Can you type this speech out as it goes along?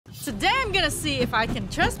Today I'm gonna see if I can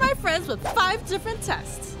trust my friends with 5 different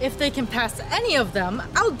tests. If they can pass any of them,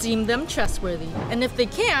 I'll deem them trustworthy. And if they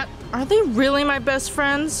can't, are they really my best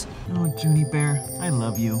friends? Oh, Junie Bear, I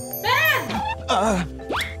love you. Ben!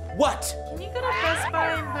 What? Can you go to Best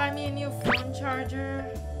Buy and buy me a new phone charger?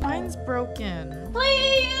 Mine's broken.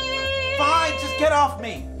 Please! Fine, just get off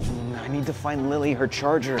me. I need to find Lily her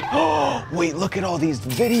charger. Oh, wait, look at all these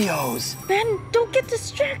videos. Ben, don't get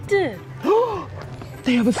distracted.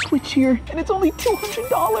 They have a Switch here, and it's only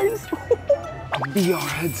 $200. A VR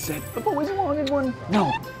headset. I've always wanted one.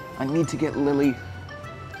 No, I need to get Lily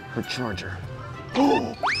her charger.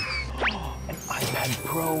 Oh, an iPad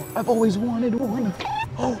Pro. I've always wanted one.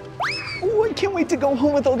 Oh, I can't wait to go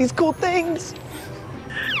home with all these cool things.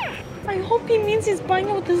 I hope he means he's buying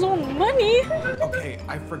it with his own money. Okay,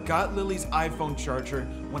 I forgot Lily's iPhone charger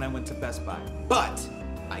when I went to Best Buy, but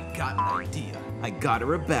I got an idea. I got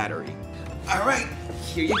her a battery. All right,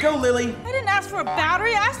 here you go, Lily. I didn't ask for a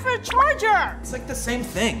battery, I asked for a charger. It's like the same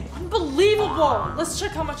thing. Unbelievable. Let's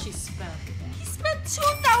check how much he spent. He spent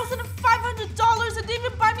 $2,500 and didn't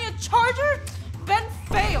even buy me a charger? Ben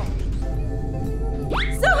failed.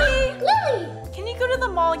 Zoey! Lily! Can you go to the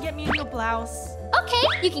mall and get me a new blouse? Okay,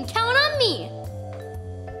 you can count on me.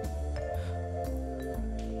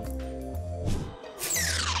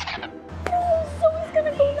 Zoe's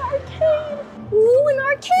gonna go to the arcade. Ooh, an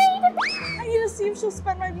arcade? I need to see if she'll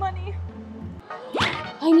spend my money.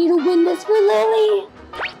 I need to win this for Lily.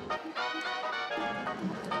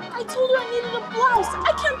 I told her I needed a blouse.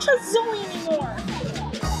 I can't trust Zoe anymore.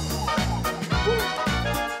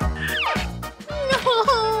 No!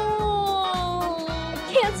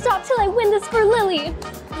 Can't stop till I win this for Lily.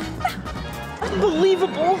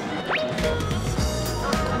 Unbelievable.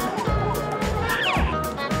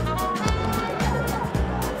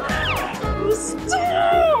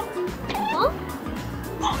 Stop! Huh?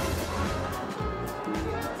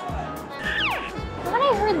 Thought I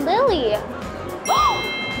heard Lily.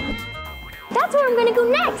 That's where I'm gonna go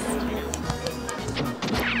next.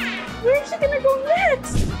 Where's she gonna go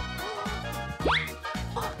next?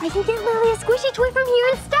 I can get Lily a squishy toy from here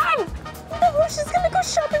instead. No, she's gonna go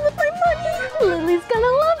shopping with my money. Lily's gonna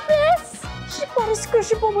love this. She bought a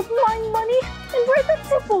squishy ball with my money. And where'd that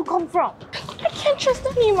football come from? I can't trust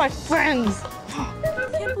any of my friends. I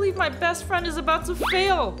can't believe my best friend is about to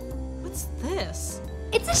fail. What's this?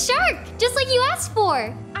 It's a shark, just like you asked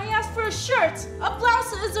for. I asked for a shirt. A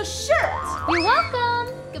blouse is a shirt. You're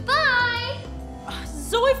welcome. Goodbye.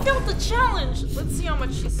 Zoe failed the challenge. Let's see how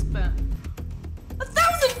much she spent.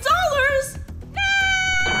 $1,000? No!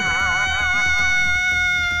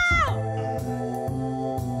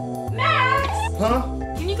 Max! Huh?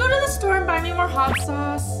 Can you go to the store and buy me more hot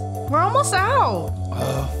sauce? We're almost out.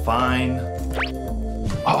 Fine.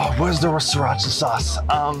 Oh, where's the sriracha sauce?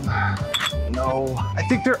 No, I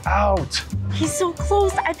think they're out. He's so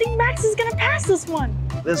close. I think Max is gonna pass this one.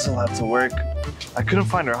 This'll have to work. I couldn't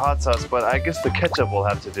find our hot sauce, but I guess the ketchup will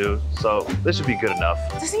have to do, so this should be good enough.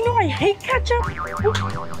 Does he know I hate ketchup?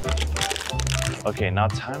 Okay, now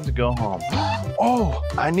time to go home. Oh,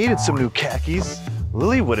 I needed some new khakis.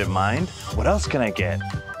 Lily wouldn't mind. What else can I get?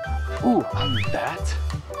 Ooh, that.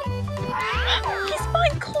 He's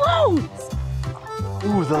buying clothes.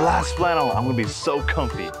 Ooh, the last flannel. I'm gonna be so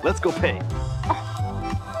comfy. Let's go pay.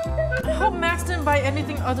 I hope Max didn't buy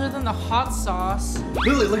anything other than the hot sauce.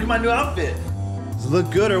 Lily, look at my new outfit. Does it look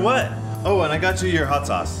good or what? Oh, and I got you your hot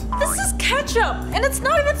sauce. This is ketchup, and it's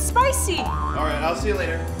not even spicy. All right, I'll see you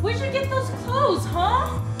later. Where'd you get those clothes, huh?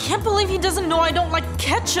 Can't believe he doesn't know I don't like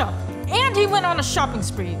ketchup. And he went on a shopping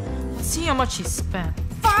spree. Let's see how much he spent.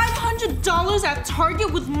 $500 at Target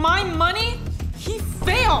with my money? He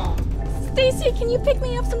failed. Stacy, can you pick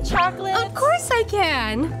me up some chocolate? Of course I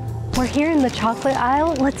can. We're here in the chocolate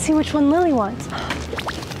aisle. Let's see which one Lily wants.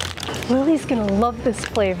 Lily's gonna love this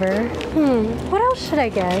flavor. What else should I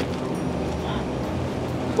get?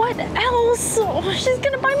 What else? Oh, she's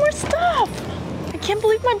gonna buy more stuff. I can't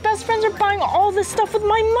believe my best friends are buying all this stuff with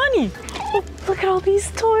my money. Oh, look at all these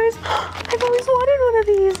toys. I've always wanted one of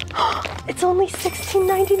these. It's only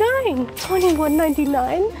 $16.99.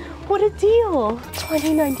 $21.99? What a deal.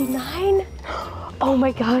 $20.99? Oh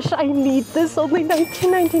my gosh, I need this. Only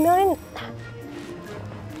 $19.99.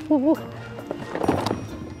 Ooh.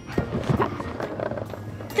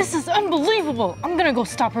 This is unbelievable. I'm gonna go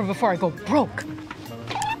stop her before I go broke.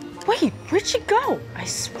 Wait, where'd she go? I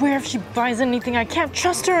swear if she buys anything, I can't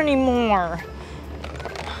trust her anymore.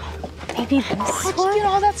 Maybe this How'd one? you get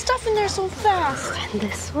all that stuff in there so fast? And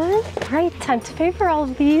this one? Right, time to pay for all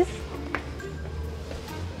of these.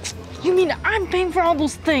 You mean I'm paying for all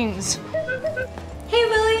those things? Hey,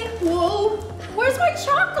 Lily. Whoa. Where's my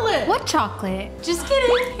chocolate? What chocolate? Just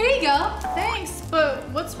kidding. Here you go. Thanks, but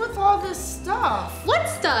what's with all this stuff? What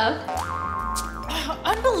stuff?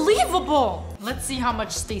 Unbelievable! Let's see how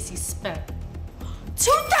much Stacy spent.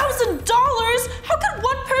 $2,000? How could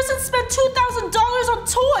one person spend $2,000 on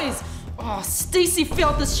toys? Oh, Stacy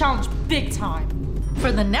failed this challenge big time.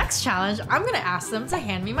 For the next challenge, I'm gonna ask them to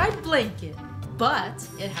hand me my blanket, but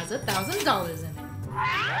it has $1,000 in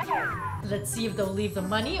it. Let's see if they'll leave the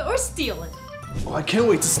money or steal it. Oh, I can't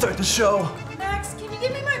wait to start the show. Max, can you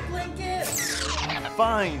give me my blanket?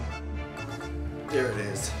 Fine. There it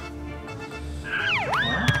is.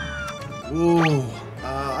 Ooh,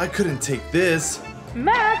 I couldn't take this.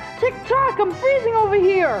 Max, tick-tock, I'm freezing over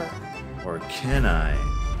here. Or can I?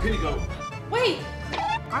 Here you go. Wait,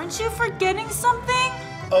 aren't you forgetting something?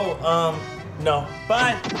 Oh, no.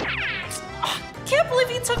 Bye. Can't believe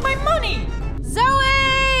you took my money.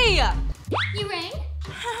 Zoey! You rang?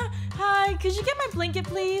 Hi, could you get my blanket,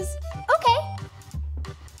 please? Okay.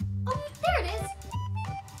 Oh, there it is.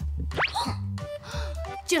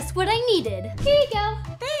 Just what I needed. Here you go.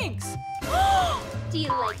 Thanks. Do you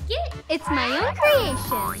like it? It's my own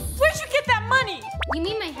creation. Where'd you get that money? You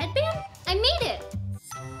mean my headband? I made it.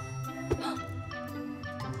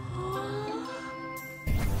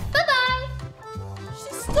 Bye-bye.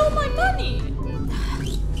 She stole my money.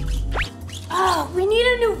 Oh, we need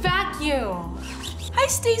a new vacuum. Hi,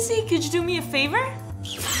 Stacy. Could you do me a favor?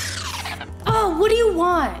 Oh, what do you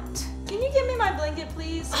want? Can you give me my blanket,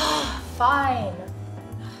 please? Fine.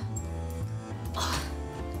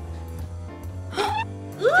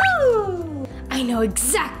 Ooh! I know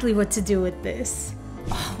exactly what to do with this.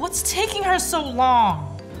 What's taking her so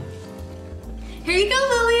long? Here you go,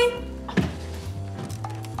 Lily.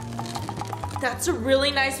 That's a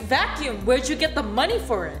really nice vacuum. Where'd you get the money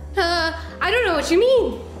for it? I don't know what you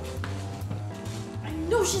mean. I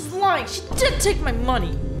know she's lying. She did take my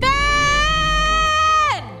money.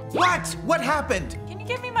 Ben! What? What happened? Can you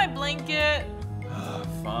give me my blanket?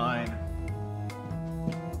 Fine.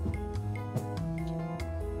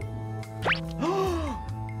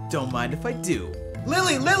 Don't mind if I do.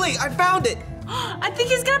 Lily, I found it! I think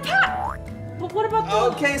he's gonna pack. But what about the...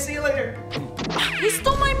 Okay, see you later. He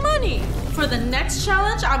stole my money. For the next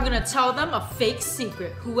challenge, I'm gonna tell them a fake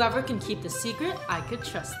secret. Whoever can keep the secret, I could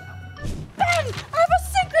trust them. Ben, I have a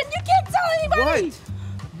secret. You can't tell anybody. What?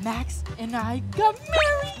 Max and I got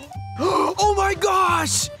married. Oh my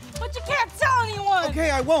gosh! But you can't tell anyone. Okay,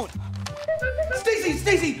 I won't.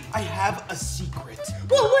 Stacy, I have a secret.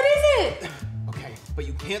 Well, what is it? Okay, but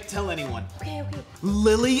you can't tell anyone. Okay.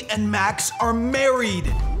 Lily and Max are married.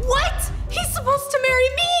 What? He's supposed to marry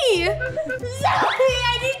me! Zoey,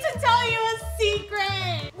 I need to tell you a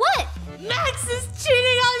secret! What? Max is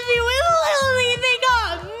cheating on me with Lily! They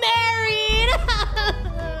got married!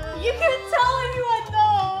 You can't tell anyone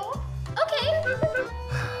though! Okay.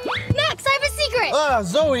 Max, I have a secret!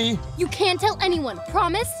 Zoey! You can't tell anyone,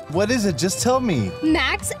 promise? What is it? Just tell me.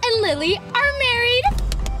 Max and Lily are married!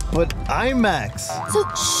 But I'm Max. So,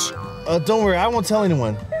 shh! Don't worry, I won't tell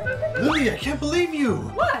anyone. Lily, I can't believe you.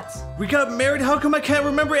 What? We got married, how come I can't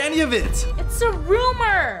remember any of it? It's a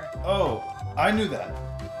rumor. Oh, I knew that.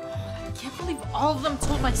 I can't believe all of them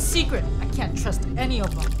told my secret. I can't trust any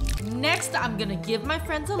of them. Next, I'm gonna give my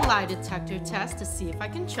friends a lie detector test to see if I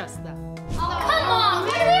can trust them. Oh, come on!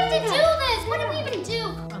 Why do we have to do this? What do we even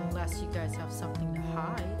do? Unless you guys have something to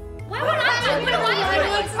hide. Why would I do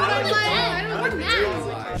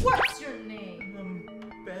it? What's your name?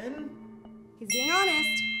 Ben? He's being honest.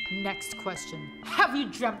 Next question. Have you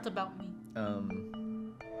dreamt about me?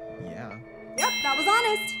 Yeah. Yep, that was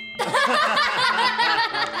honest.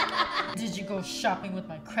 Did you go shopping with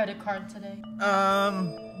my credit card today?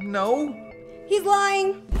 No. He's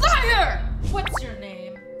lying. Liar! What's your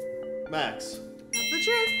name? Max. That's the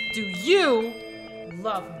truth. Do you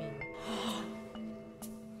love me?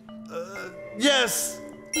 Yes!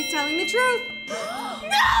 He's telling the truth. No!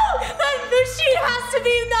 The sheet has to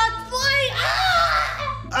be not flying. Ah!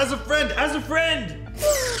 As a friend!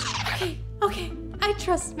 Okay. I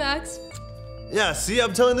trust Max. Yeah, see,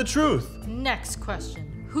 I'm telling the truth. Next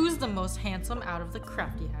question. Who's the most handsome out of the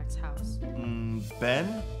Crafty Hacks house?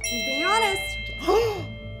 Ben? He's being honest.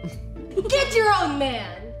 Get your own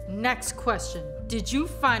man. Next question. Did you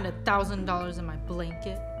find $1,000 in my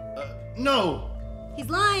blanket? No. He's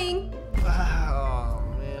lying. Oh,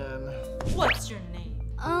 man. What's your name?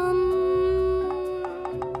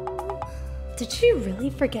 Did she really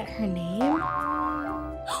forget her name?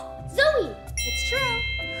 Zoey! It's true.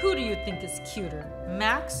 Who do you think is cuter,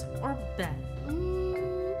 Max or Ben?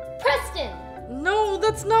 Preston! No,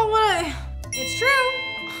 that's not what I... It's true.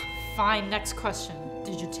 Fine, next question.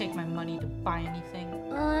 Did you take my money to buy anything?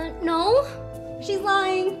 No. She's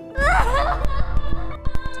lying.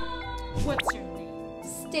 What's your name?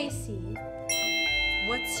 Stacy.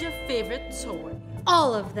 What's your favorite toy?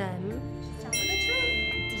 All of them. She's telling the truth.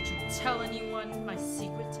 Did you tell anyone my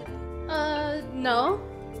secret today? No.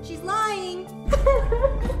 She's lying.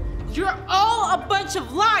 You're all a bunch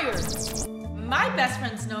of liars! My best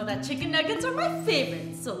friends know that chicken nuggets are my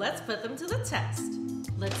favorite, so let's put them to the test.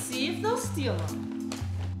 Let's see if they'll steal them.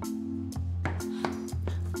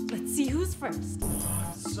 Let's see who's first.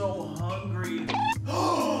 I'm so hungry.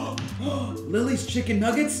 Lily's chicken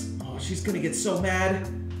nuggets? Oh, she's gonna get so mad.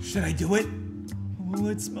 Should I do it? Oh,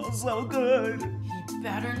 it smells so good. He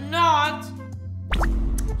better not.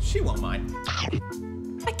 She won't mind.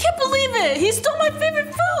 I can't believe it! He stole my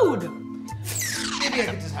favorite food! Maybe I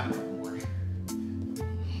could just have one more.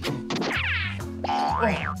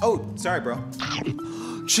 Oh, sorry, bro.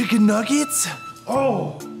 Chicken nuggets?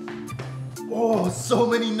 Oh, so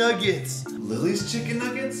many nuggets. Lily's chicken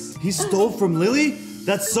nuggets? He stole from Lily?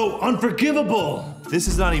 That's so unforgivable. This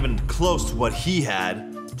is not even close to what he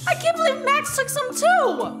had. I can't believe Max took some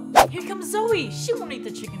too! Here comes Zoey. She won't eat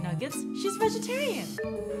the chicken nuggets. She's vegetarian.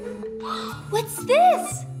 What's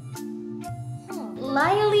this?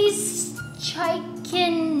 Lily's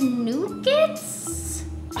chicken nuggets?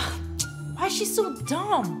 Why is she so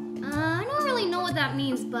dumb? I don't really know what that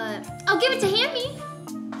means, but I'll give it to Hammy.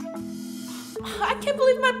 I can't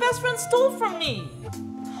believe my best friend stole from me.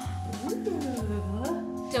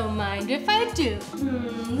 Don't mind if I do.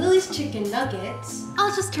 Lily's chicken nuggets.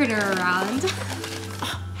 I'll just turn her around.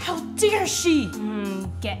 How dare she?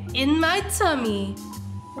 Get in my tummy.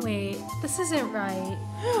 Wait, this isn't right.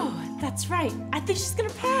 That's right. I think she's gonna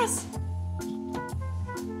pass.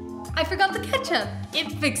 I forgot the ketchup.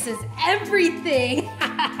 It fixes everything.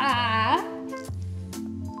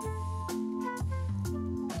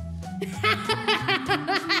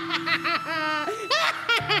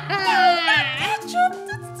 Ketchup?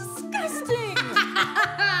 That's disgusting.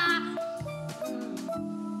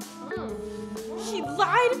 She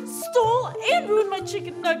lied, stole, and ruined my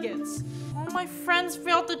chicken nuggets. All my friends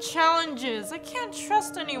failed the challenges. I can't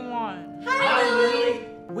trust anyone. Hi, Lily.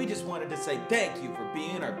 We just wanted to say thank you for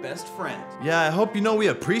being our best friend. Yeah, I hope you know we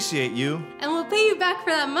appreciate you. And we'll pay you back for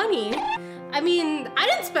that money. I mean, I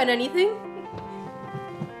didn't spend anything.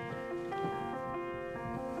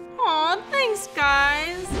 Aw, thanks,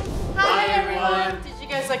 guys. Bye, everyone. Did you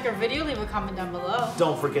guys like our video? Leave a comment down below.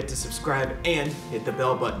 Don't forget to subscribe and hit the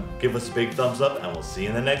bell button. Give us a big thumbs up and we'll see you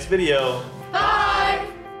in the next video.